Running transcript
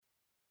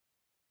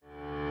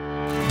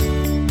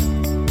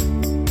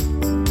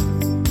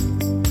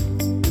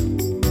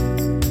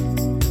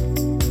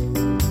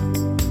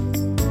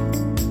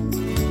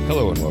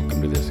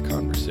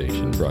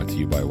Conversation, brought to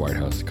you by White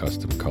House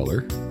Custom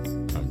Color.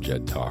 I'm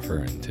Jed Toffer,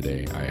 and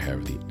today I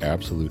have the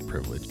absolute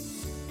privilege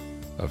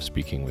of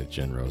speaking with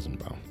Jen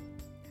Rosenbaum.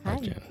 Hi,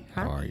 Jen.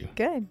 How are you?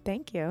 Good,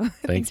 thank you.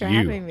 Thanks for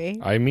having me.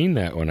 I mean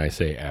that when I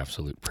say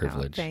absolute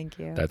privilege. Oh, thank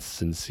you. That's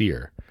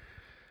sincere,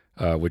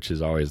 which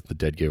is always the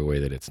dead giveaway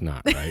that it's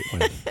not, right?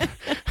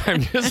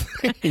 I'm just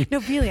thinking. No,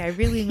 really, I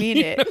really mean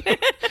it.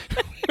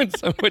 When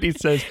somebody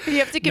says, you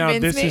have to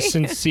convince this me. is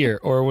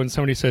sincere, or when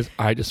somebody says,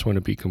 I just want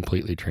to be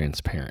completely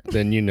transparent,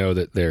 then you know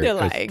that they're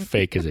lying. As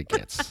fake as it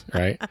gets,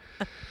 right?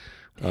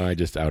 I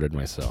just outed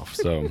myself.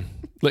 So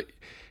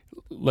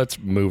let's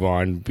move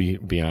on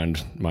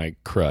beyond my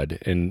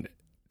crud and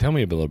tell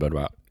me a little bit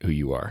about who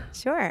you are.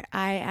 Sure.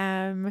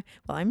 I'm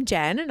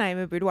Jen, and I'm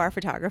a boudoir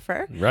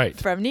photographer Right.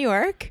 from New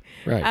York.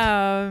 Right.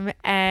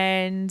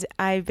 And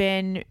I've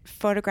been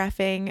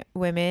photographing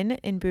women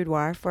in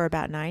boudoir for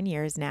about 9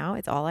 years now.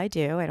 It's all I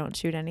do. I don't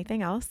shoot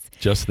anything else.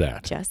 Just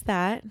that. Just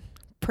that.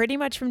 Pretty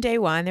much from day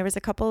one. There was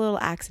a couple little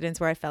accidents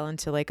where I fell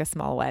into like a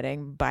small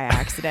wedding by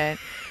accident.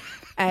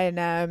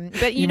 And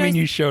but you know, mean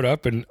you showed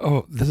up and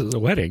this is a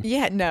wedding?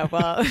 Yeah, no.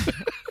 Well,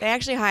 they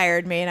actually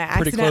hired me, and I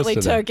Pretty accidentally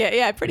close to took it.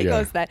 Yeah, pretty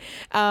close to that.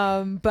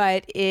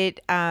 But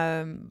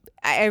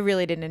I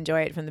really didn't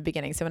enjoy it from the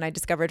beginning. So when I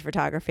discovered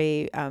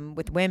photography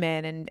with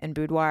women and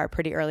boudoir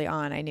pretty early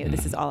on, I knew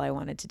this is all I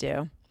wanted to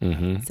do.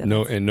 Mm-hmm. So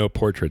no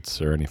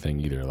portraits or anything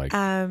either. Like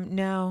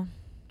no,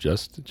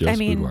 just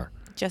boudoir.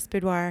 Just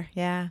boudoir.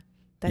 Yeah.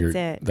 That's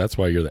it. That's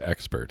why you're the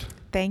expert.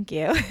 Thank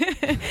you.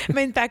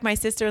 In fact, my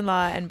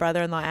sister-in-law and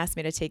brother-in-law asked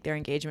me to take their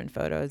engagement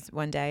photos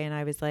one day. And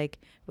I was like,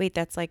 wait,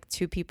 that's like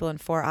 2 people and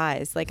 4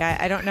 eyes. Like,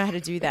 I don't know how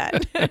to do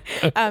that.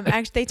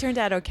 Actually, they turned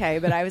out okay.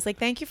 But I was like,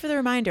 thank you for the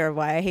reminder of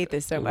why I hate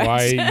this so much.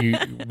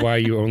 Why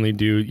you only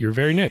do, you're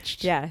very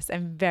niched. Yes,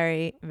 I'm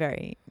very,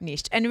 very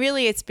niched. And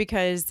really, it's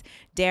because,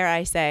 dare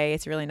I say,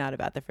 it's really not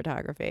about the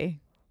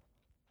photography.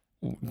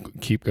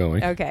 Keep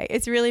going. Okay.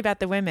 It's really about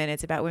the women.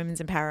 It's about women's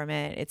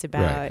empowerment. It's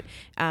about,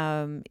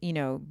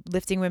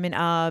 lifting women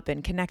up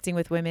and connecting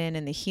with women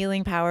and the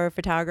healing power of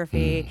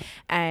photography.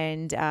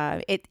 And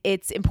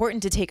it's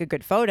important to take a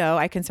good photo.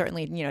 I can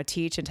certainly,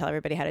 teach and tell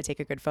everybody how to take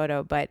a good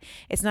photo, but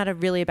it's not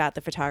really about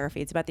the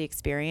photography. It's about the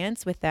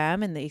experience with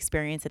them and the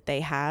experience that they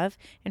have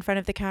in front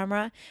of the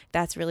camera.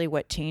 That's really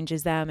what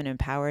changes them and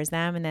empowers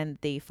them. And then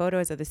the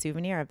photos are the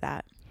souvenir of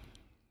that.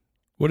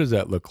 What does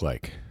that look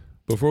like?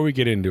 Before we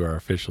get into our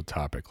official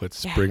topic, let's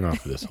spring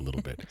off of this a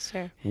little bit.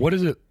 Sure. What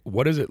does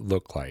it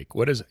look like?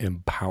 What is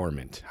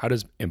empowerment? How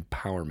does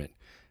empowerment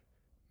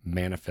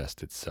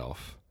manifest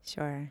itself?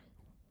 Sure.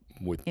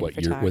 With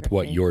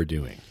what you're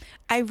doing?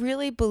 I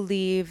really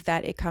believe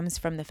that it comes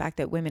from the fact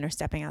that women are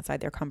stepping outside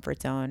their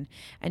comfort zone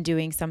and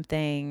doing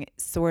something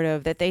sort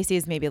of that they see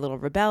as maybe a little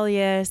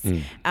rebellious.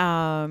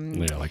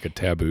 Like a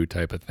taboo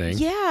type of thing.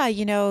 Yeah,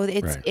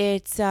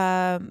 it's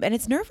right. And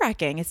it's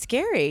nerve-wracking. It's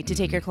scary to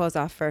take your clothes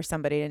off for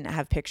somebody and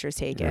have pictures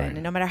taken, right.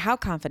 and no matter how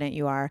confident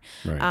you are.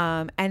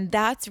 Right. And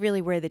that's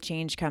really where the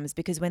change comes,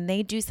 because when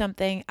they do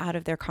something out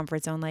of their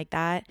comfort zone like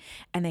that,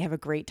 and they have a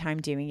great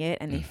time doing it,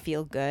 and they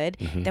feel good,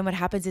 then what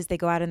happens is they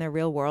go out in their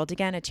real world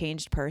again, a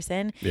changed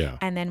person. Yeah.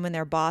 And then when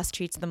their boss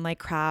treats them like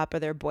crap or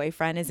their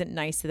boyfriend isn't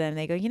nice to them,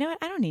 they go, you know what?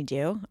 I don't need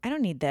you. I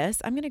don't need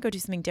this. I'm going to go do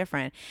something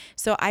different.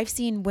 So I've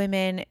seen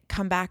women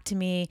come back to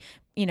me,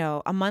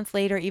 a month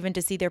later, even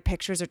to see their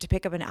pictures or to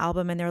pick up an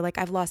album. And they're like,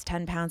 I've lost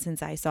 10 pounds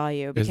since I saw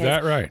you. Is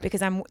that right?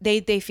 Because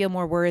they feel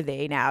more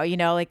worthy now,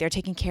 like they're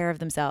taking care of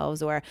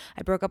themselves, or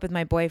I broke up with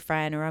my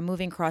boyfriend, or I'm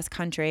moving cross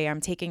country, or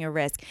I'm taking a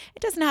risk.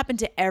 It doesn't happen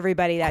to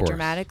everybody that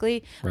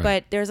dramatically, right.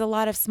 But there's a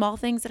lot of small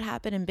things that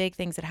happen and big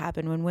things that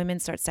happen when women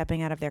start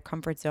stepping out of their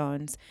comfort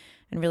zones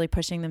and really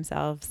pushing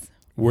themselves.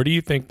 Where do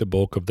you think the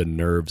bulk of the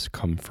nerves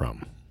come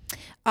from?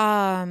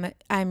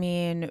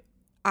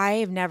 I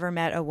have never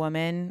met a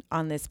woman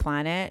on this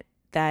planet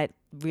that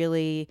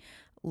really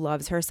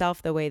loves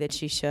herself the way that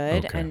she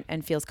should,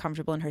 and feels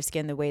comfortable in her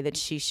skin the way that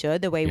she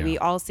should, the way we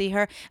all see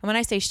her. And when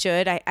I say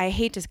should, I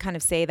hate to kind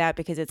of say that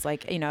because it's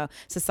like,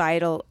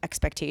 societal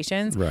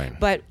expectations. Right.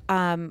 But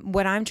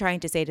what I'm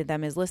trying to say to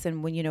them is,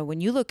 listen, when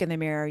you look in the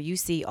mirror, you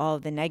see all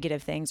of the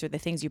negative things or the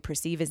things you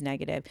perceive as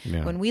negative.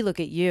 Yeah. When we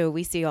look at you,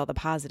 we see all the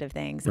positive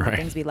things and the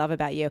things we love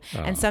about you.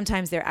 And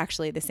sometimes they're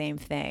actually the same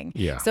thing.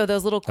 Yeah. So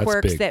those little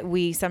quirks that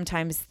we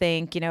sometimes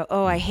think,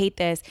 I hate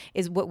this,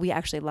 is what we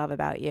actually love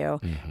about you.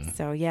 Mm-hmm.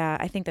 So yeah,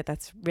 I think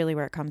that's really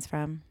where it comes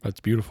from.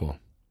 That's beautiful.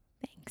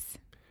 Thanks.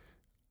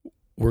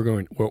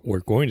 What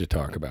we're going to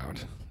talk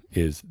about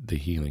is the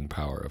healing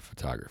power of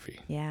photography.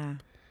 Yeah.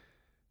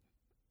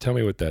 Tell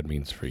me what that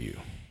means for you.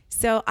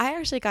 So I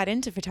actually got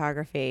into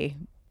photography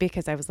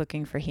because I was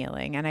looking for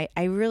healing, and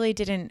I really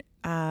didn't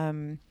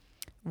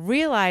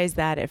realize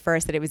that at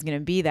first that it was going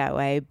to be that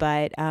way.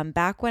 But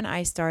back when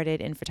I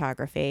started in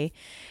photography,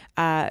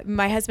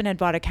 my husband had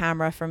bought a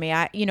camera for me.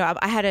 I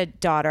had a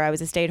daughter. I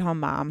was a stay-at-home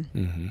mom.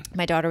 Mm-hmm.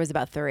 My daughter was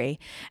about 3,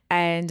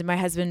 and my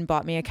husband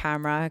bought me a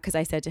camera because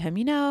I said to him,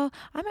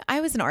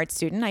 I was an art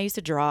student. I used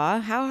to draw.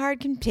 How hard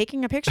can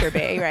taking a picture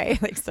be?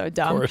 Right? Like, so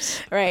dumb. Of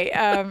course. Right.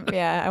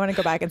 Yeah. I want to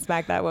go back and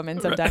smack that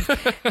woman sometime.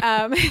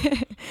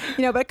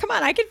 But come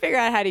on, I can figure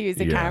out how to use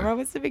a camera.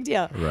 What's the big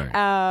deal?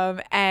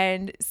 Right.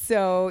 And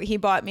so he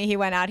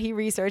went out, he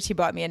researched, he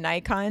bought me a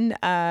Nikon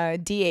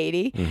D80,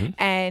 Mm-hmm.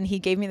 and he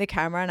gave me the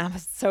camera, and I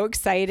was so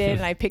excited,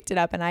 and I picked it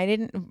up, and I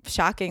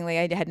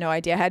had no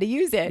idea how to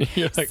use it.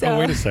 You're like, oh,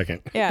 wait a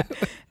second. Yeah.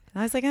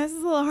 I was like, this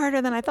is a little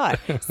harder than I thought.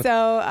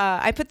 So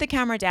I put the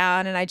camera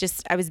down, and I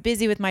was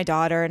busy with my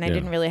daughter, and I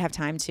didn't really have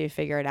time to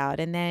figure it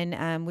out. And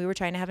then we were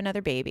trying to have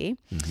another baby.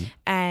 Mm-hmm.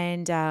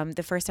 And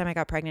the first time I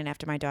got pregnant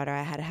after my daughter,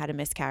 I had a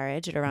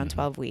miscarriage at around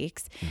 12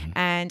 weeks. Mm-hmm.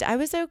 And I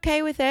was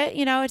okay with it.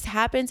 It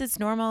happens. It's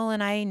normal.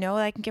 And I know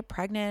I can get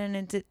pregnant,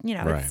 and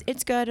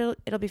it's good.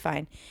 It'll be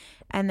fine.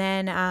 And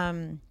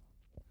then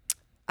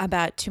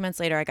about 2 months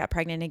later, I got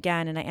pregnant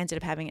again, and I ended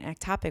up having an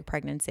ectopic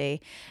pregnancy,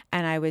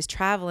 and I was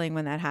traveling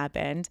when that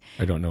happened.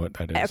 I don't know what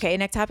that is. Okay,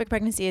 an ectopic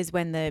pregnancy is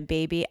when the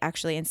baby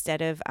actually,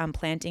 instead of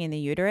planting in the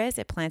uterus,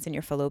 it plants in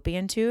your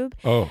fallopian tube.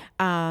 Oh.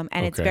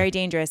 And it's very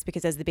dangerous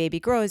because as the baby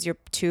grows, your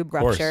tube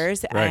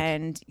ruptures. Right.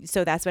 And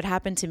so that's what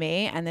happened to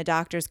me, and the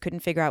doctors couldn't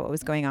figure out what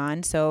was going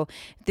on. So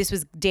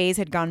days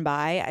had gone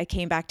by. I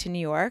came back to New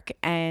York,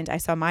 and I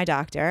saw my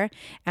doctor,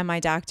 and my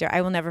doctor,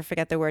 I will never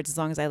forget the words as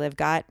long as I live,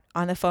 got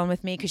on the phone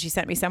with me because she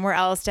sent me somewhere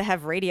else to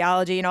have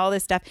radiology and all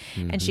this stuff.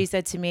 Mm-hmm. And she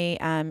said to me,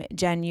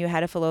 Jen, you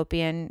had a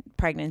fallopian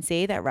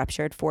pregnancy that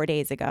ruptured 4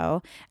 days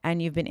ago,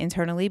 and you've been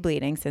internally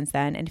bleeding since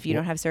then. And if you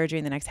don't have surgery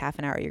in the next half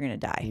an hour, you're going to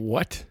die.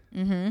 What?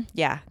 Mm-hmm.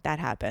 Yeah, that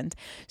happened.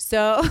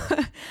 So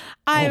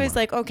I was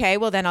like, okay,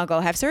 well then I'll go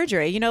have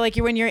surgery.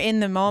 When you're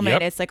in the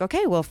moment, it's like,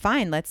 okay, well,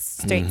 fine, let's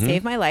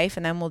save my life,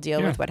 and then we'll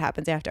deal with what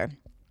happens after.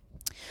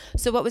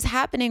 So what was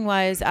happening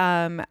was,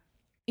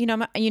 you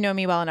know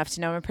me well enough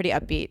to know I'm a pretty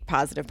upbeat,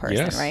 positive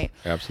person, right?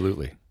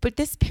 Absolutely. But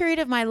this period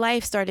of my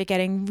life started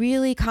getting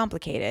really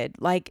complicated.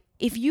 Like,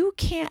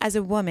 as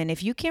a woman,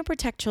 if you can't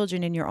protect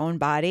children in your own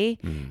body,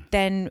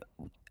 then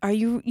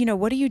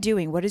what are you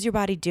doing? What is your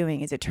body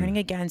doing? Is it turning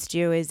against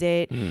you? Is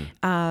it,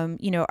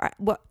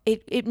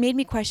 it made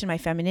me question my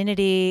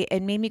femininity.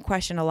 It made me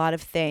question a lot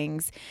of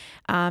things.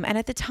 And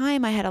at the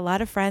time I had a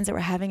lot of friends that were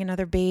having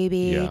another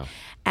baby,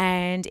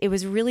 and it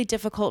was really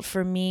difficult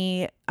for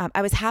me.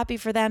 I was happy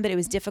for them, but it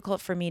was difficult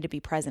for me to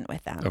be present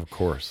with them. Of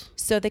course.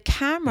 So the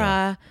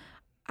camera,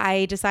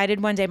 I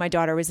decided one day, my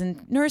daughter was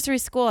in nursery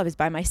school. I was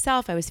by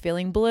myself. I was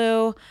feeling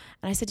blue.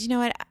 And I said, you know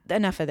what?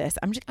 Enough of this.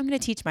 I'm going to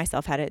teach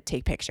myself how to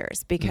take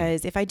pictures,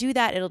 because if I do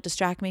that, it'll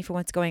distract me from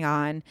what's going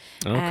on.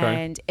 Okay.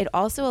 And it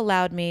also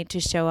allowed me to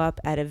show up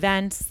at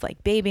events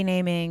like baby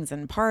namings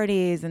and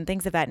parties and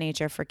things of that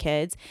nature for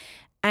kids.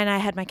 And I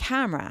had my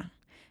camera.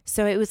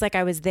 So it was like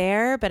I was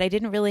there, but I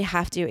didn't really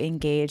have to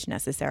engage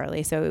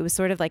necessarily. So it was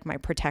sort of like my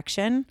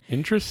protection.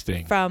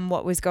 Interesting. From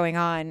what was going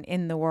on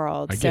in the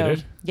world. I get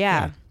it.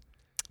 Yeah.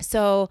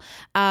 So,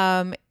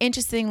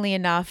 interestingly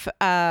enough,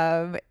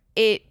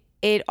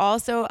 it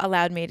also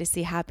allowed me to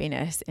see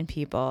happiness in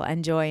people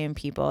and joy in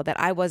people that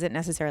I wasn't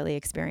necessarily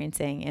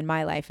experiencing in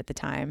my life at the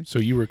time. So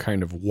you were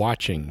kind of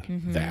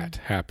watching that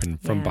happen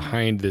from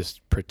behind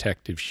this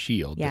protective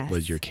shield that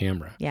was your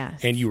camera.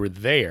 Yes. And you were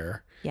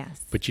there.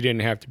 Yes. But you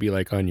didn't have to be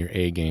like on your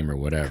A game or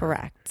whatever.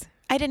 Correct.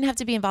 I didn't have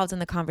to be involved in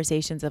the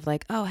conversations of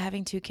like, oh,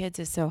 having 2 kids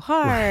is so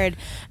hard,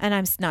 and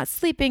I'm not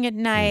sleeping at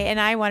night.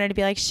 And I wanted to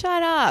be like,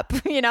 shut up.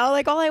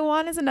 Like, all I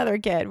want is another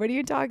kid. What are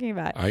you talking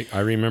about? I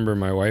remember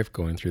my wife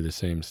going through the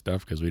same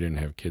stuff because we didn't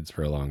have kids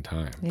for a long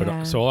time. Yeah.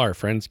 But so all our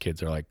friends'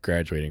 kids are like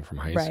graduating from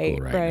high school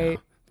right now.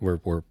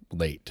 We're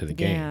late to the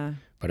game. Yeah.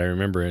 But I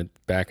remember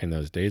back in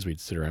those days, we'd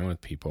sit around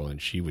with people,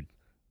 and she would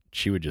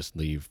just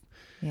leave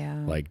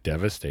like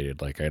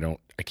devastated. Like,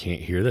 I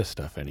can't hear this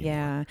stuff anymore.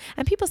 Yeah.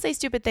 And people say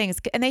stupid things,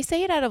 and they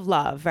say it out of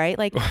love, right?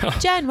 Like,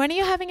 Jen, when are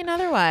you having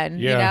another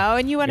one?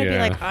 And you want to be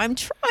like, I'm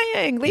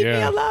trying, leave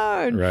me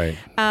alone. Right.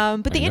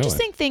 But the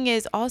interesting thing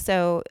is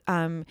also,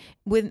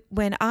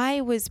 when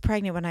I was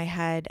pregnant, when I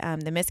had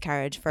the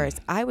miscarriage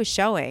first, I was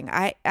showing,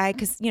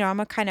 cause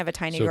I'm a kind of a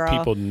tiny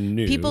girl.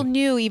 People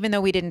knew even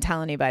though we didn't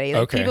tell anybody.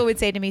 Like, people would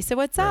say to me, so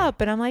what's up?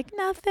 And I'm like,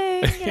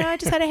 nothing, I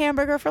just had a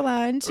hamburger for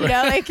lunch,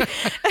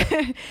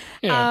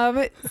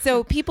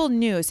 so people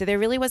knew. So there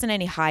really wasn't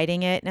any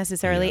hiding it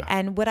necessarily. Yeah.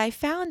 And what I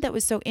found that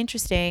was so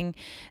interesting,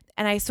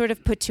 and I sort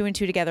of put 2 and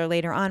 2 together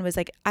later on, was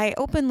like, I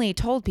openly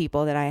told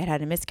people that I had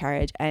had a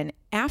miscarriage. And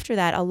after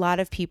that, a lot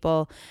of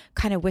people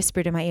kind of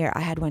whispered in my ear,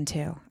 I had one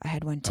too.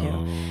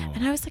 Oh.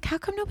 And I was like, how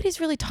come nobody's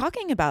really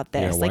talking about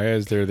this? Yeah, why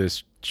is there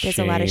this there's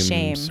a lot of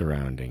shame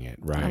surrounding it?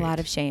 Right. A lot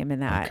of shame in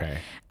that. Okay.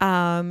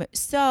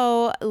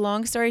 So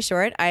long story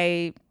short,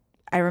 I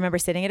I remember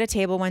sitting at a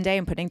table one day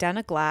and putting down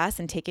a glass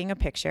and taking a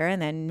picture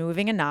and then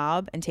moving a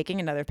knob and taking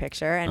another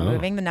picture and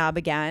moving the knob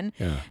again.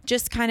 Yeah.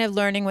 Just kind of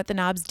learning what the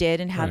knobs did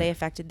and how Right. they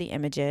affected the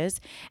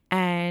images.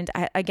 And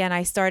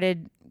I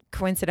started,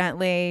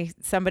 coincidentally,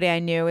 somebody I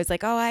knew was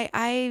like, oh,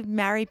 I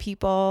marry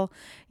people,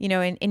 you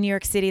know, in New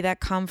York City that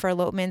come for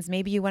elopements.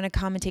 Maybe you want to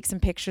come and take some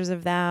pictures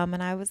of them.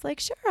 And I was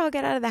like, sure, I'll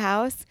get out of the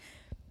house.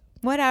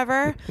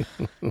 Whatever.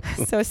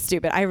 So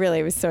stupid. I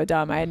really was so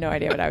dumb. I had no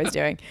idea what I was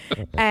doing.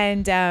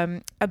 And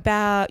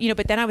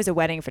but then I was a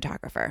wedding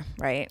photographer,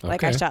 right?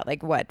 Like I Okay.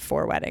 shot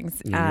 4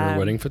 weddings. You're a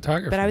wedding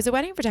photographer. But I was a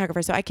wedding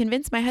photographer. So I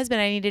convinced my husband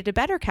I needed a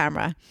better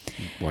camera.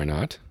 Why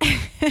not?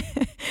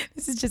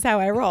 This is just how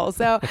I roll.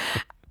 So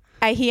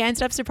he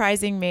ended up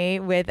surprising me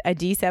with a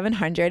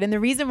D700. And the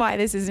reason why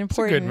this is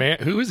important. Good man.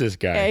 Who is this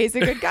guy? Yeah, he's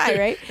a good guy,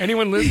 right?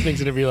 Anyone listening's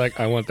going to be like,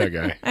 I want that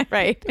guy.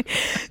 Right.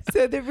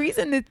 So the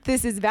reason that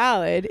this is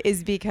valid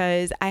is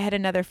because I had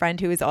another friend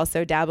who was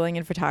also dabbling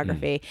in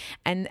photography,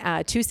 and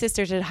 2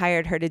 sisters had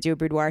hired her to do a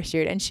boudoir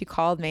shoot. And she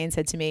called me and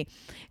said to me,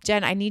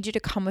 Jen, I need you to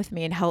come with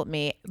me and help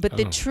me. But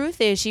the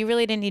truth is she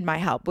really didn't need my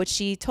help. What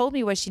she told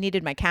me was she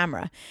needed my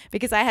camera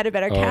because I had a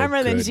better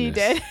camera than she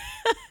did.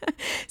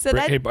 So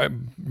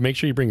make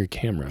sure you bring your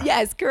camera.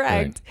 Yes,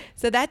 correct. Right.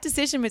 So that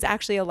decision was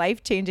actually a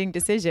life-changing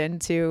decision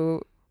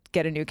to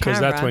get a new camera.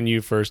 Because that's when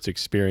you first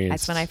experienced.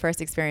 That's when I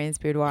first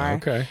experienced boudoir.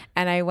 Okay.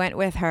 And I went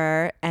with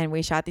her and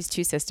we shot these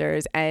 2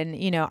 sisters. And,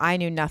 you know, I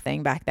knew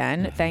nothing back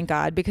then, thank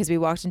God, because we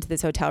walked into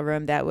this hotel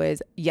room that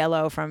was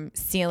yellow from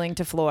ceiling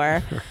to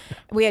floor.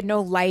 We had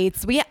no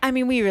lights. We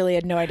really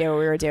had no idea what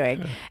we were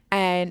doing.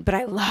 But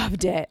I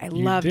loved it. I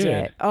loved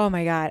it. Oh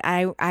my God.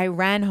 I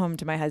ran home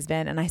to my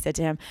husband and I said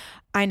to him,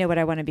 I know what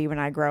I want to be when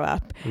I grow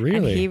up. Really?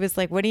 And he was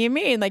like, what do you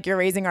mean? Like you're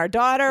raising our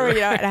daughter? You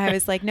know? And I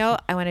was like, no,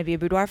 I want to be a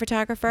boudoir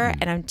photographer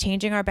and I'm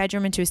changing our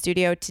bedroom into a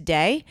studio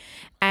today.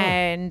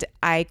 And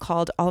I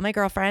called all my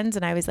girlfriends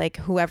and I was like,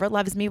 whoever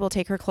loves me will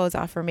take her clothes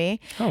off for me.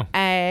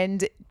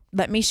 And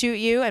let me shoot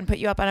you and put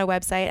you up on a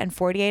website. And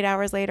 48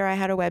 hours later, I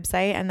had a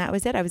website and that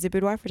was it. I was a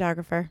boudoir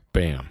photographer.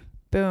 Bam.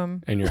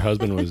 Boom. And your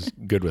husband was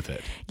good with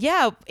it.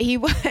 Yeah, he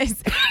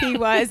was. He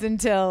was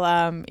until,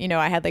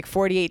 I had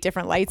 48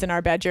 different lights in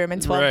our bedroom and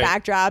 12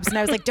 backdrops. And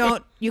I was like,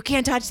 you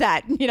can't touch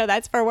that. You know,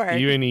 that's for work.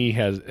 You and he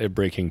has a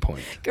breaking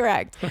point.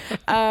 Correct.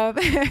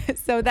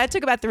 So that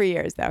took about 3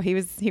 years though. He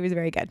was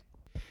very good.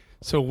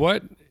 So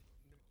what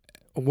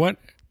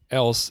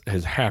else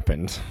has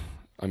happened?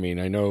 I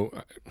mean, I know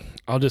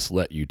I'll just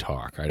let you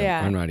talk.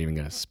 I'm not even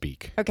going to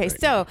speak. Okay.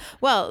 Right now.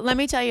 Well, let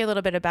me tell you a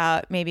little bit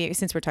about maybe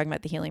since we're talking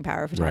about the healing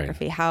power of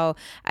photography, how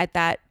at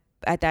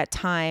that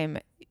time,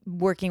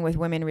 working with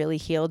women really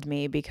healed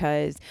me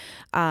because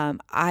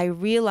I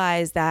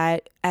realized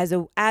that as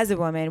a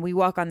woman, we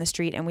walk on the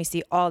street and we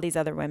see all these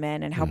other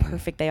women and how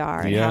perfect they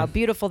are and how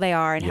beautiful they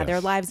are and how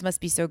their lives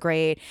must be so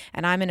great.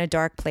 And I'm in a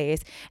dark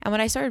place. And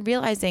when I started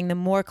realizing the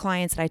more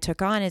clients that I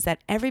took on is that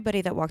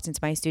everybody that walked into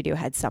my studio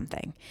had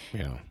something.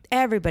 Yeah.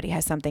 Everybody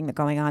has something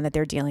going on that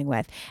they're dealing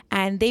with.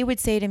 And they would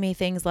say to me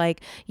things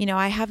like,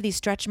 I have these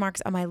stretch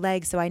marks on my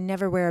legs, so I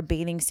never wear a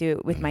bathing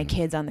suit with my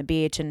kids on the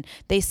beach and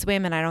they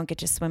swim and I don't get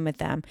to swim with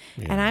them.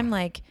 Yeah. And I'm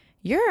like,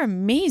 you're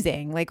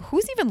amazing. Like,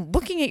 who's even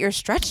looking at your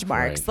stretch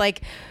marks? Right.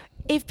 Like,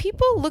 if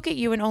people look at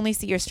you and only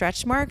see your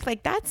stretch mark,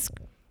 like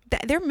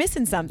they're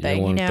missing something,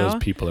 you don't want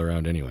those people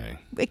around anyway.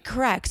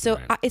 Correct. So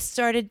I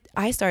started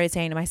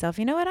saying to myself,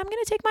 you know what, I'm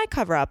going to take my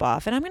cover up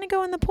off and I'm going to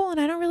go in the pool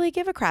and I don't really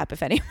give a crap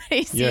if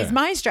anybody sees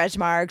my stretch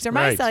marks or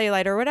my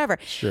cellulite or whatever.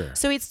 Sure.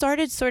 So it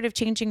started sort of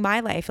changing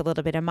my life a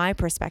little bit and my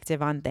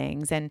perspective on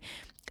things. And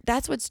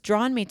that's what's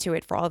drawn me to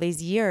it for all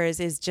these years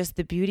is just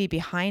the beauty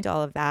behind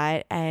all of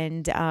that.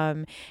 And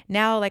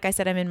now, like I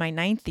said, I'm in my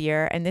 9th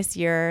year and this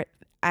year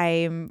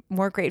I'm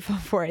more grateful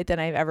for it than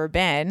I've ever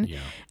been.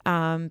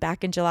 Yeah.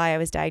 Back in July, I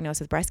was diagnosed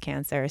with breast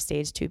cancer,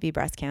 stage 2B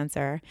breast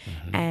cancer.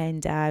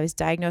 And I was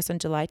diagnosed on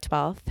July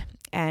 12th.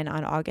 And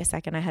on August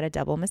 2nd, I had a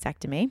double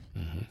mastectomy.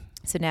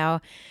 So now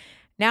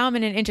I'm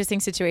in an interesting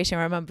situation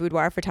where I'm a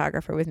boudoir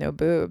photographer with no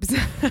boobs.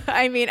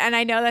 I mean, and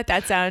I know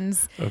that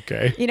sounds,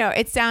 okay.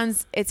 It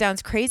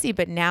sounds crazy,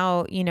 but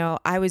now,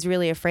 I was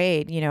really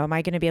afraid, am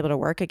I going to be able to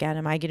work again?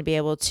 Am I going to be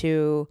able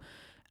to,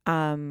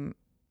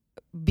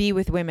 be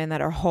with women that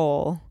are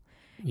whole,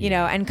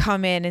 and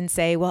come in and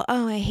say, well,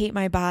 oh, I hate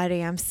my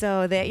body. I'm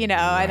so that,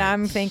 and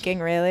I'm thinking,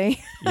 really?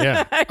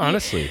 Yeah.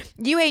 Honestly.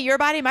 You hate your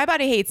body. My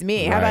body hates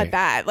me. How about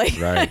that? Like,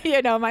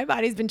 my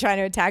body's been trying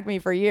to attack me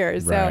for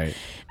years. Right.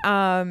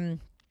 So,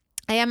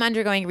 I am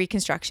undergoing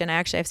reconstruction. I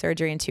actually have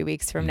surgery in 2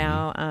 weeks from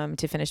now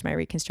to finish my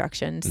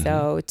reconstruction.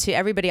 So to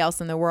everybody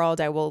else in the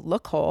world, I will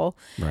look whole.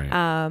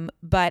 Right.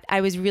 But I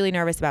was really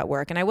nervous about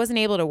work and I wasn't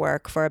able to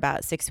work for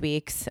about 6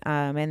 weeks.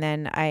 And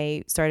then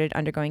I started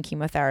undergoing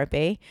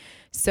chemotherapy.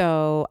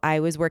 So I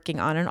was working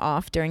on and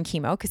off during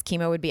chemo because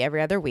chemo would be every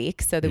other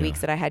week. So the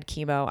weeks that I had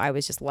chemo, I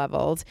was just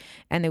leveled.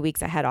 And the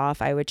weeks I had off,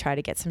 I would try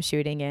to get some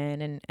shooting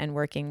in and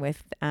working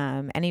with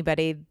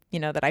anybody,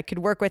 that I could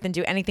work with and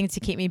do anything to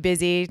keep me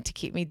busy, to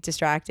keep me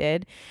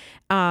distracted.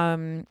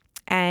 And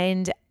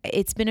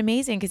it's been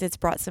amazing because it's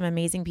brought some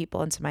amazing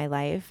people into my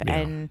life. Yeah.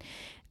 And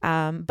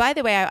By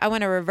the way, I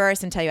want to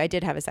reverse and tell you I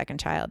did have a second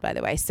child, by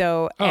the way.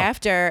 So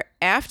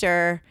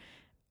after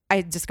I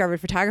discovered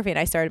photography and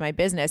I started my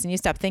business, and you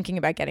stop thinking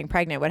about getting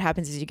pregnant, what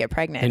happens is you get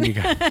pregnant. And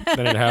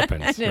then it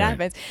happens. It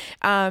happens.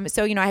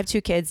 So, I have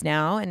 2 kids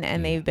now,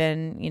 and they've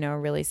been,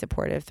 really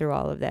supportive through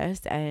all of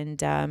this.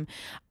 And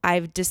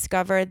I've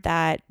discovered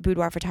that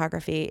boudoir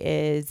photography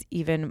is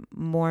even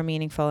more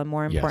meaningful and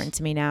more important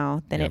to me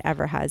now than it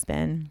ever has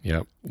been.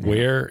 Yep.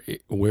 Where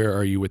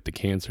are you with the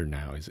cancer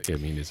now? Is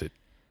it?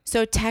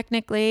 So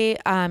technically,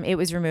 it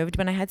was removed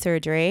when I had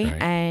surgery,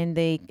 and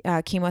the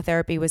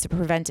chemotherapy was a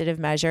preventative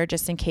measure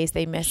just in case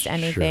they missed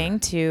anything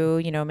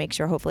to, make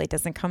sure hopefully it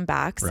doesn't come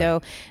back. Right.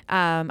 So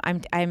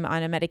I'm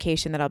on a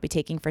medication that I'll be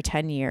taking for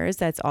 10 years.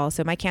 That's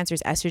also, my cancer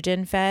is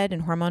estrogen fed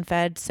and hormone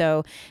fed.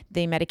 So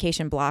the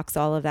medication blocks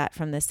all of that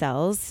from the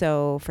cells.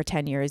 So for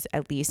 10 years,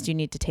 at least, you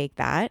need to take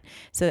that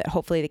so that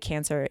hopefully the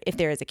cancer, if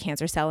there is a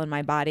cancer cell in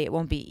my body, it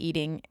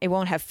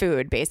won't have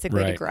food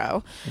basically to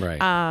grow.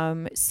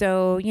 Right.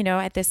 So,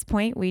 at this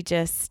point, we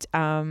just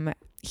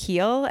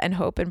heal and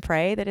hope and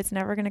pray that it's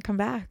never going to come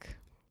back.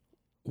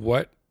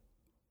 What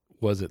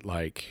was it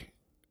like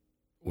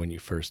when you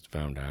first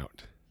found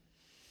out?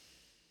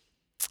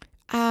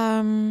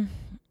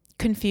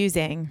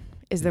 Confusing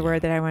is the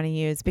word that I want to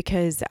use,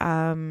 because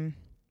I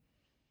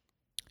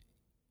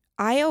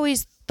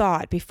always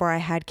thought before I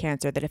had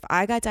cancer that if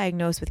I got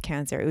diagnosed with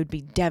cancer, it would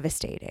be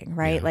devastating,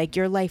 right? Yeah. Like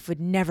your life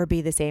would never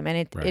be the same.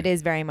 And it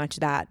is very much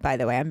that, by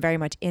the way. I'm very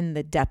much in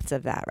the depths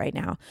of that right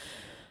now.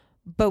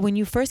 But when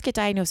you first get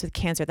diagnosed with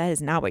cancer, that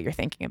is not what you're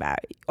thinking about.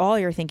 All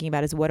you're thinking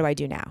about is, what do I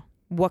do now?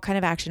 What kind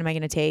of action am I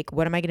going to take?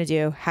 What am I going to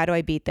do? How do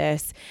I beat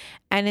this?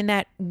 And in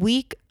that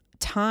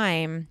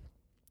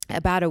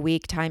about a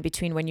week time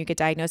between when you get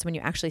diagnosed, when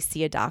you actually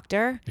see a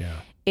doctor,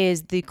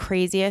 is the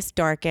craziest,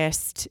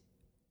 darkest,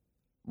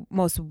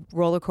 most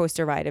roller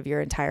coaster ride of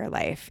your entire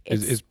life.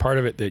 Is part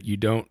of it that you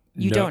don't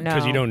know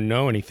because you don't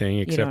know anything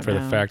except for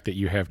the fact that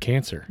you have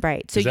cancer.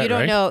 Right. So you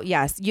don't know.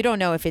 Yes. You don't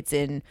know if it's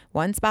in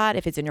one spot,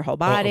 if it's in your whole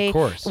body, of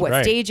course,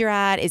 what stage you're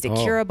at. Is it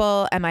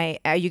curable?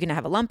 Are you going to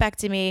have a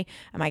lumpectomy?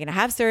 Am I going to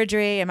have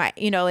surgery? Am I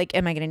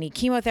going to need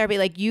chemotherapy?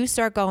 Like, you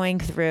start going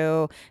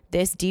through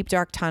this deep,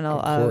 dark tunnel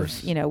of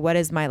what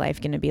is my life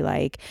going to be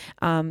like?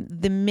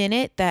 The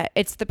minute that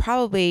it's the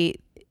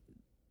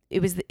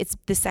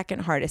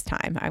second hardest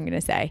time, I'm going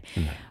to say.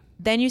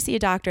 Then you see a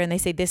doctor and they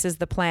say, this is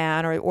the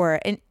plan,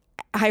 and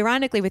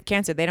ironically with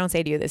cancer, they don't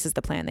say to you, this is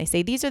the plan. They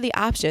say, these are the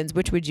options.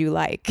 Which would you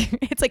like?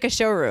 It's like a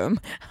showroom.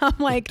 I'm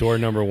like, door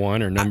number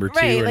 1 or number 2.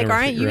 Right. Or like,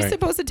 aren't you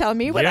supposed to tell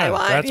me what I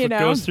want? That's what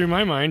goes through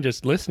my mind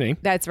just listening.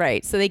 That's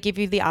right. So they give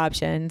you the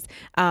options.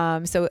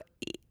 So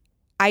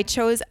I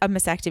chose a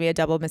mastectomy, a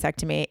double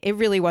mastectomy. It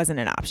really wasn't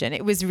an option.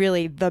 It was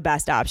really the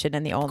best option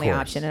and the only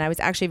option. And I was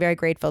actually very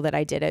grateful that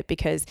I did it,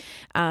 because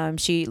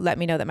she let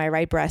me know that my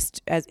right breast,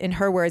 as in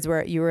her words,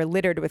 you were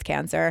littered with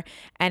cancer.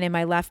 And in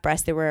my left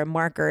breast, there were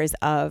markers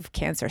of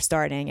cancer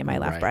starting in my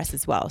left breast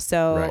as well.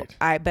 So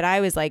I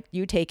was like,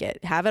 you take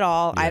it, have it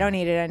all. I don't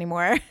need it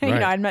anymore.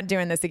 I'm not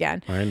doing this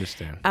again. I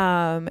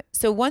understand.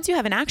 So once you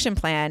have an action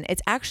plan,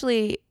 it's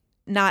actually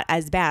not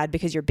as bad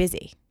because you're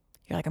busy.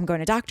 You're like, I'm going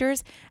to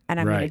doctors and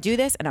I'm going to do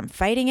this and I'm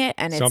fighting it.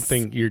 And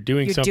you're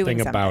doing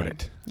something about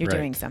it. You're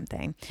doing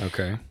something.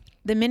 Okay.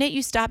 The minute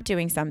you stop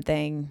doing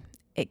something,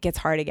 it gets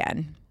hard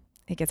again.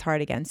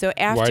 So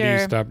after, why do you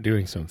stop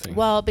doing something?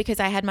 Well, because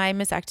I had my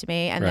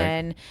mastectomy and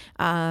then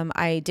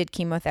I did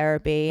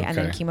chemotherapy and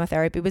then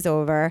chemotherapy was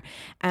over.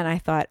 And I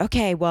thought,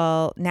 okay,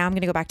 well, now I'm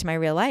going to go back to my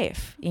real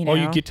life.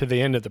 You get to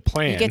the end of the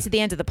plan. You get to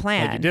the end of the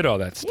plan. Like, you did all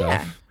that stuff.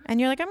 Yeah. And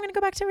you're like, I'm going to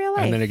go back to real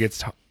life. And then it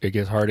gets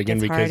hard again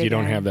because you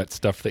don't have that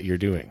stuff that you're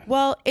doing.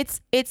 Well,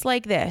 it's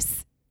like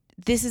this.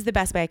 This is the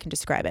best way I can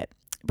describe it.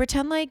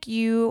 Pretend like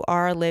you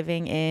are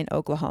living in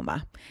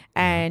Oklahoma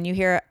and you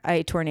hear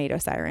a tornado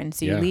siren.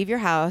 So you leave your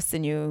house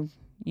and you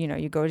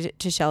go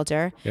to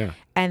shelter. Yeah.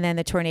 And then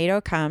the tornado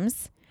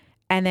comes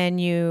and then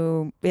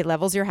it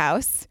levels your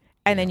house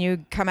and then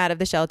you come out of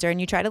the shelter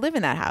and you try to live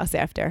in that house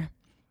after.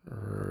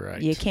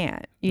 Right. You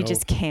can't. You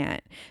just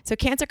can't. So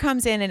cancer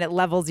comes in and it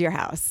levels your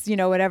house,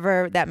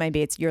 whatever that might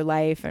be. It's your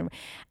life.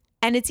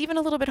 And it's even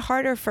a little bit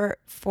harder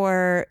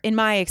for in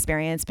my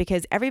experience,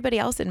 because everybody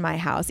else in my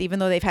house, even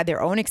though they've had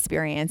their own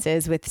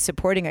experiences with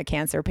supporting a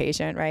cancer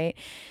patient, right?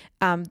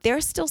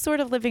 They're still sort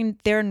of living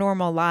their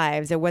normal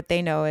lives or what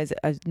they know as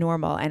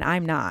normal, and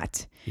I'm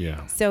not.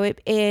 Yeah. So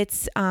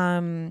it's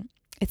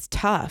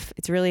tough.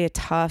 It's really a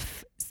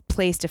tough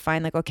place to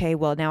find, like, okay,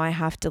 well, now I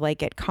have to like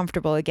get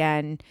comfortable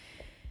again.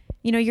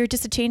 You're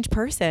just a changed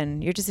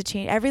person. You're just a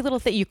change. Every little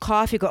thing you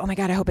cough, you go, oh my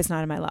God, I hope it's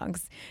not in my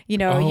lungs.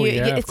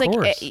 It's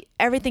like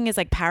everything is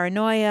like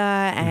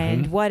paranoia.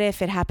 And what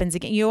if it happens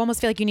again? You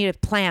almost feel like you need a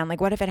plan.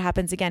 Like, what if it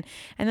happens again?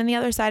 And then the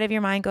other side of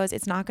your mind goes,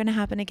 it's not going to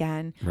happen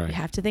again. Right. You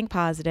have to think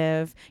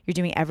positive. You're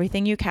doing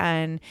everything you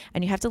can,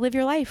 and you have to live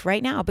your life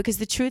right now. Because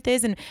the truth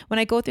is, and when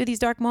I go through these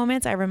dark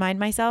moments, I remind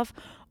myself,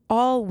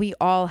 all we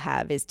all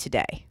have is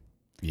today.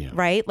 Yeah.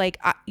 right? Like,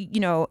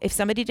 if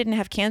somebody didn't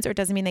have cancer, it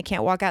doesn't mean they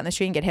can't walk out in the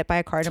street and get hit by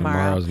a car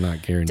tomorrow. Tomorrow's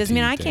not guaranteed. Doesn't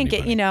mean I can't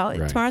anybody.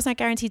 get, Right. tomorrow's not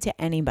guaranteed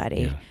to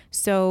anybody. Yeah.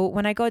 So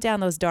when I go down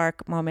those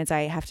dark moments,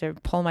 I have to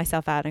pull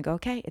myself out and go,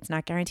 okay, it's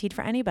not guaranteed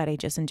for anybody.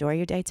 Just enjoy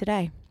your day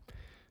today.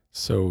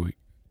 So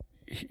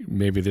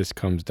maybe this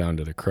comes down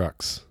to the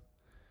crux.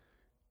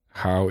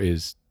 How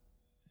is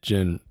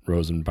Jen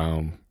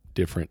Rosenbaum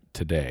different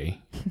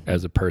today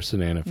as a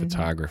person and a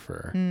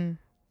photographer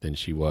than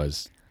she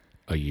was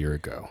a year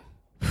ago?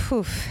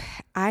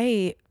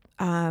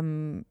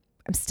 I'm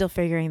still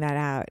figuring that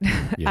out.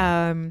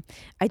 Yeah.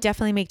 I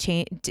definitely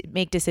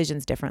make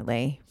decisions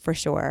differently, for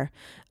sure.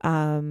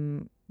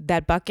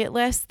 That bucket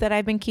list that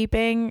I've been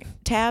keeping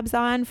tabs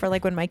on for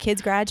like when my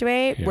kids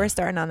graduate, we're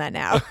starting on that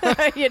now.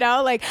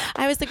 Like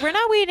I was like, we're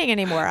not waiting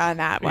anymore on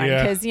that one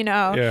because,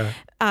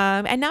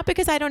 and not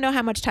because I don't know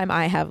how much time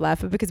I have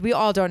left, but because we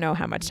all don't know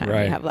how much time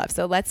we have left.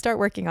 So let's start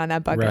working on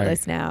that bucket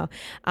list now.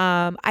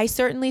 I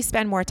certainly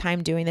spend more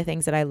time doing the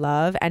things that I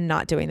love and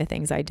not doing the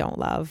things I don't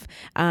love.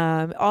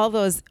 All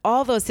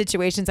those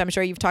situations I'm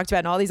sure you've talked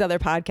about in all these other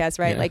podcasts,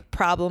 right? Like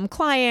problem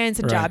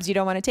clients and jobs you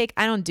don't want to take.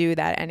 I don't do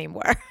that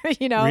anymore.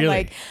 Really?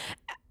 Like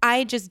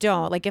I just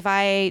don't. Like if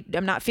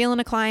I'm not feeling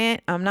a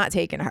client, I'm not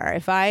taking her.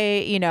 If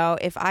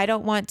I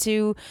don't want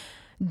to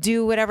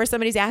do whatever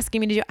somebody's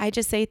asking me to do, I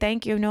just say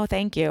thank you, no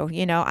thank you.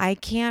 I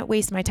can't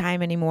waste my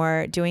time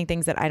anymore doing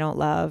things that I don't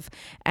love.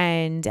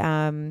 And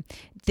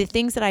the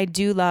things that I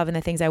do love and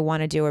the things I want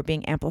to do are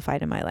being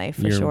amplified in my life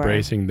for sure. You're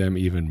embracing them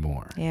even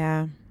more.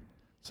 Yeah.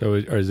 So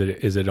is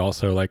it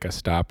also like a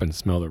stop and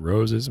smell the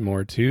roses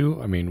more too?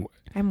 I mean,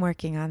 I'm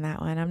working on that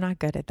one. I'm not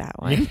good at that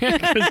one.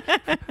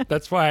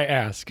 That's why I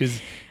asked.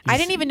 Because I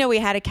didn't even know we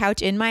had a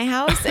couch in my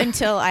house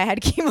until I had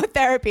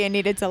chemotherapy and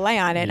needed to lay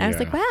on it. And I was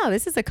like, wow,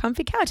 this is a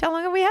comfy couch. How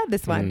long have we had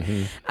this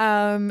one?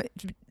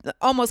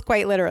 Almost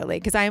quite literally,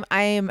 because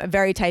I am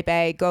very type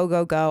A,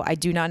 go. I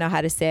do not know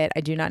how to sit.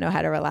 I do not know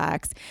how to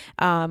relax.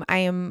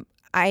 I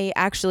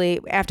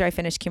actually, after I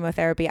finished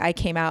chemotherapy, I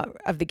came out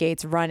of the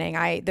gates running.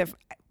 The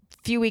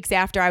few weeks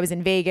after, I was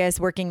in Vegas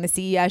working the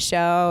CES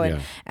show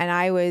and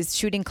I was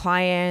shooting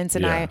clients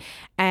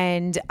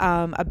and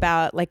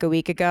about like a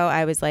week ago,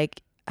 I was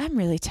like, I'm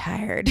really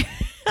tired.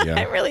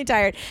 I'm really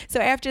tired.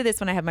 So after this,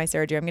 when I have my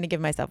surgery, I'm going to give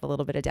myself a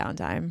little bit of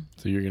downtime.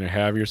 So you're going to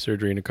have your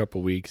surgery in a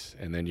couple weeks,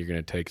 and then you're going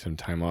to take some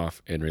time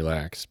off and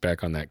relax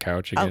back on that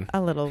couch again.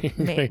 A little.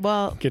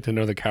 Well, get to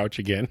know the couch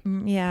again.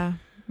 Yeah,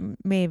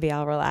 maybe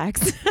I'll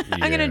relax.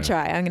 I'm going to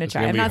try.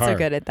 I'm not so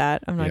good at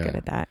that. I'm not good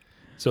at that.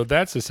 So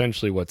that's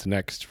essentially what's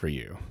next for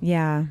you.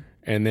 Yeah.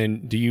 And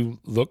then do you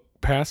look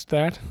past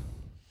that?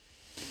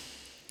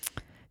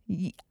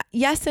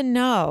 Yes and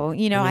no.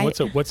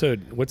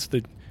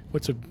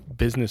 What's a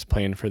business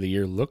plan for the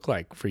year look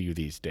like for you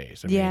these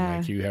days? I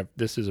mean, like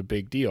this is a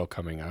big deal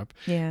coming up.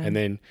 Yeah. And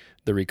then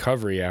the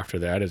recovery after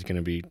that is going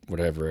to be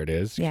whatever it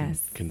is.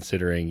 Yes.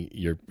 Considering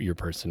your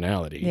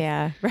personality.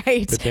 Yeah.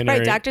 Right.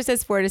 Right. Doctor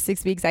says 4 to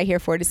 6 weeks. I hear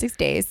 4 to 6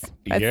 days.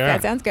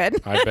 That sounds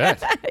good. I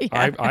bet.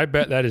 I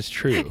bet that is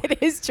true. It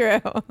is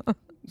true.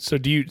 So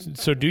do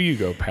you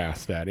go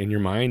past that in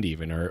your mind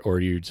even, or are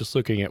you just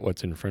looking at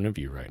what's in front of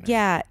you right now?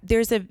 Yeah,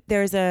 there's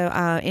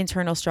a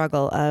internal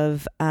struggle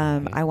of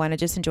I want to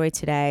just enjoy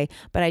today,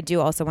 but I do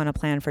also want to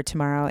plan for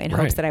tomorrow in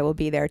hopes that I will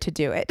be there to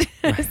do it.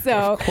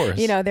 So of course.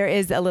 There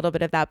is a little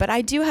bit of that, but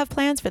I do have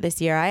plans for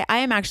this year. I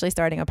am actually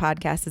starting a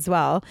podcast as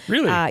well.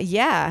 Really?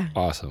 Yeah.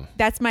 Awesome.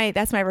 That's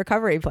my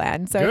recovery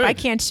plan. So if I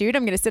can't shoot,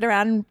 I'm going to sit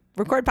around and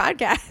record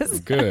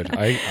podcasts. Good.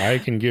 I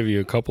can give you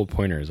a couple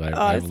pointers.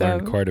 I've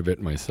learned quite a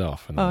bit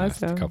myself in the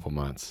last couple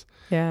months.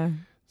 Yeah.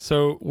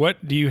 So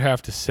what do you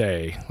have to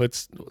say?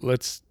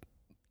 Let's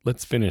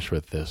finish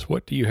with this.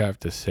 What do you have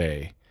to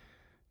say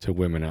to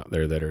women out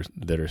there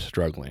that are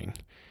struggling,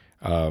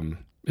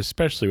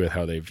 especially with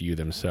how they view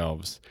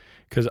themselves?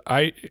 Because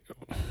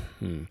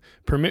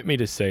permit me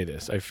to say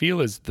this. I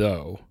feel as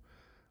though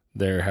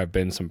there have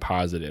been some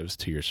positives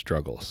to your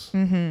struggles.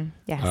 Mm-hmm.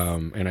 Yes.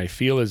 And I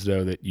feel as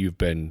though that you've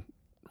been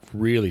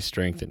really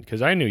strengthened,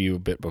 because I knew you a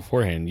bit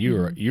beforehand.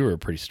 You were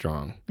pretty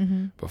strong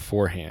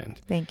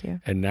beforehand. Thank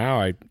you. And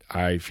now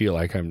I feel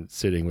like I'm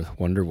sitting with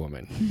Wonder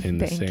Woman in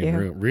the same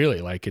room. Really,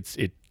 like it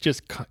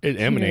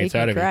emanates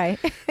out of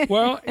you.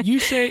 Well, you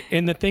say,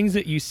 and the things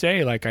that you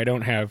say, like I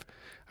don't have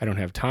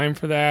time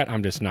for that.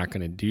 I'm just not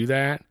going to do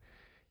that.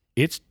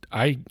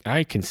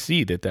 I can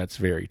see that that's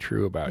very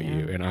true about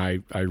you, and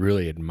I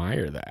really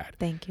admire that.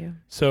 Thank you.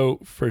 So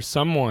for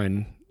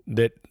someone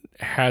that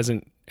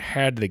hasn't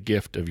had the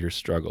gift of your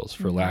struggles,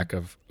 for lack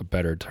of a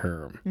better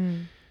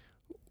term,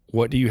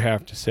 what do you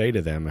have to say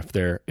to them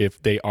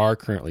if they are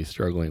currently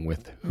struggling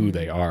with who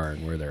they are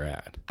and where they're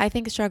at? I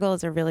think struggle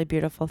is a really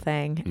beautiful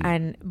thing,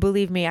 and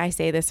believe me, I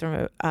say this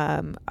from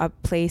a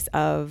place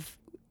of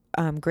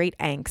great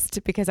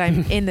angst, because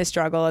I'm in the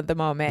struggle at the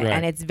moment,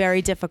 and it's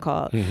very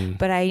difficult.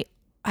 But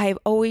I've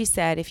always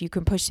said, if you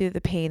can push through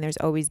the pain, there's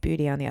always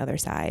beauty on the other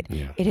side.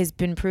 Yeah. It has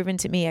been proven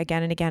to me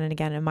again and again and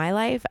again in my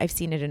life. I've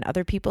seen it in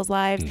other people's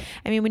lives.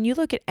 I mean, when you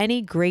look at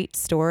any great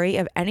story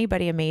of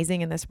anybody amazing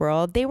in this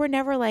world, they were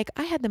never like,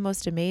 I had the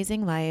most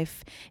amazing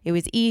life. It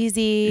was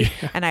easy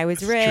and I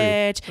was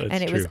rich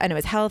and it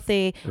was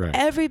healthy. Right.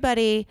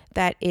 Everybody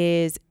that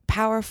is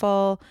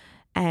powerful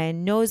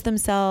and knows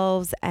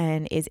themselves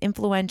and is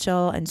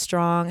influential and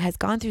strong has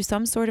gone through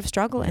some sort of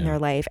struggle in their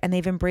life, and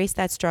they've embraced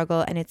that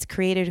struggle, and it's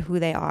created who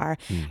they are.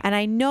 And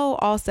I know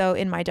also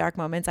in my dark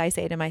moments, I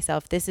say to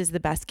myself, this is the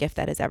best gift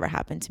that has ever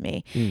happened to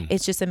me.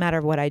 It's just a matter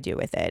of what I do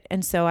with it.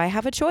 And so I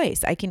have a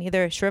choice. I can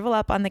either shrivel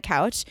up on the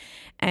couch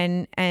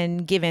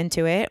and give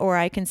into it, or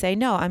I can say,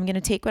 no, I'm going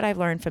to take what I've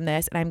learned from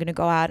this and I'm going to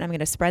go out and I'm going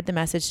to spread the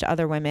message to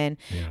other women.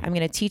 I'm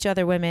going to teach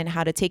other women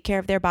how to take care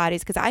of their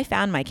bodies, because I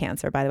found my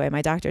cancer, by the way.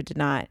 My doctor did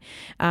not.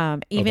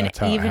 Even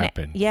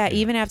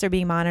after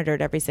being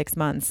monitored every 6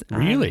 months.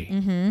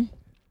 Really?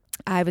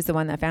 I was the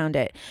one that found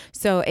it.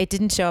 So it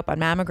didn't show up on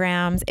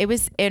mammograms. It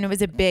was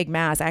a big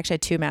mass. I actually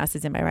had 2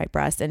 masses in my right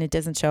breast, and it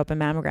doesn't show up in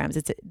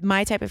mammograms.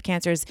 My type of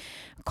cancer is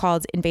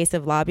called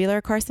invasive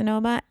lobular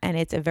carcinoma, and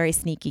it's a very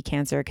sneaky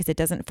cancer because it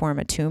doesn't form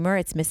a tumor.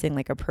 It's missing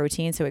like a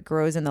protein, so it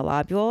grows in the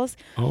lobules.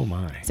 Oh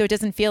my. So it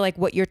doesn't feel like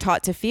what you're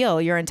taught to feel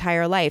your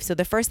entire life. So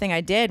the first thing I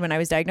did when I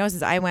was diagnosed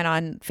is I went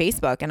on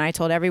Facebook and I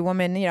told every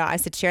woman, I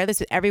said, share this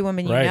with every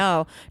woman you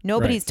know.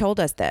 Nobody's told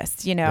us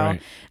this,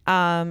 and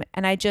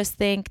I just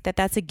think that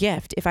that's a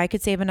gift. If I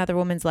could save another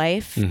woman's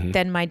life,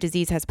 then my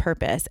disease has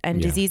purpose,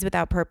 and disease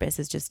without purpose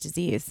is just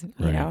disease,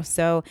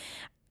 so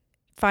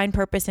find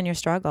purpose in your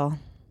struggle.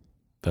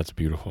 That's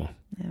beautiful.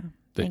 Yeah.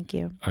 Thank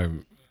you. I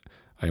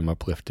am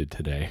uplifted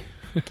today.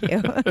 Thank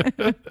you.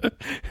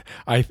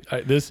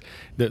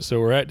 So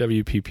we're at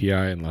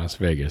WPPI in Las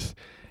Vegas,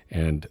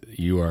 and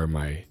you are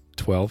my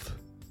 12th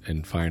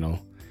and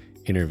final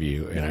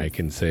interview, and I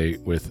can say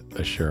with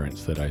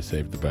assurance that I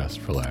saved the best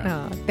for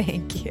last. Oh,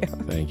 thank you.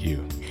 Thank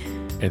you.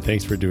 And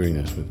thanks for doing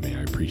this with me.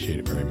 I appreciate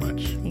it very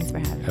much. Thanks for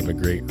having me. Have a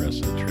great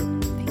rest of the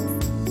trip.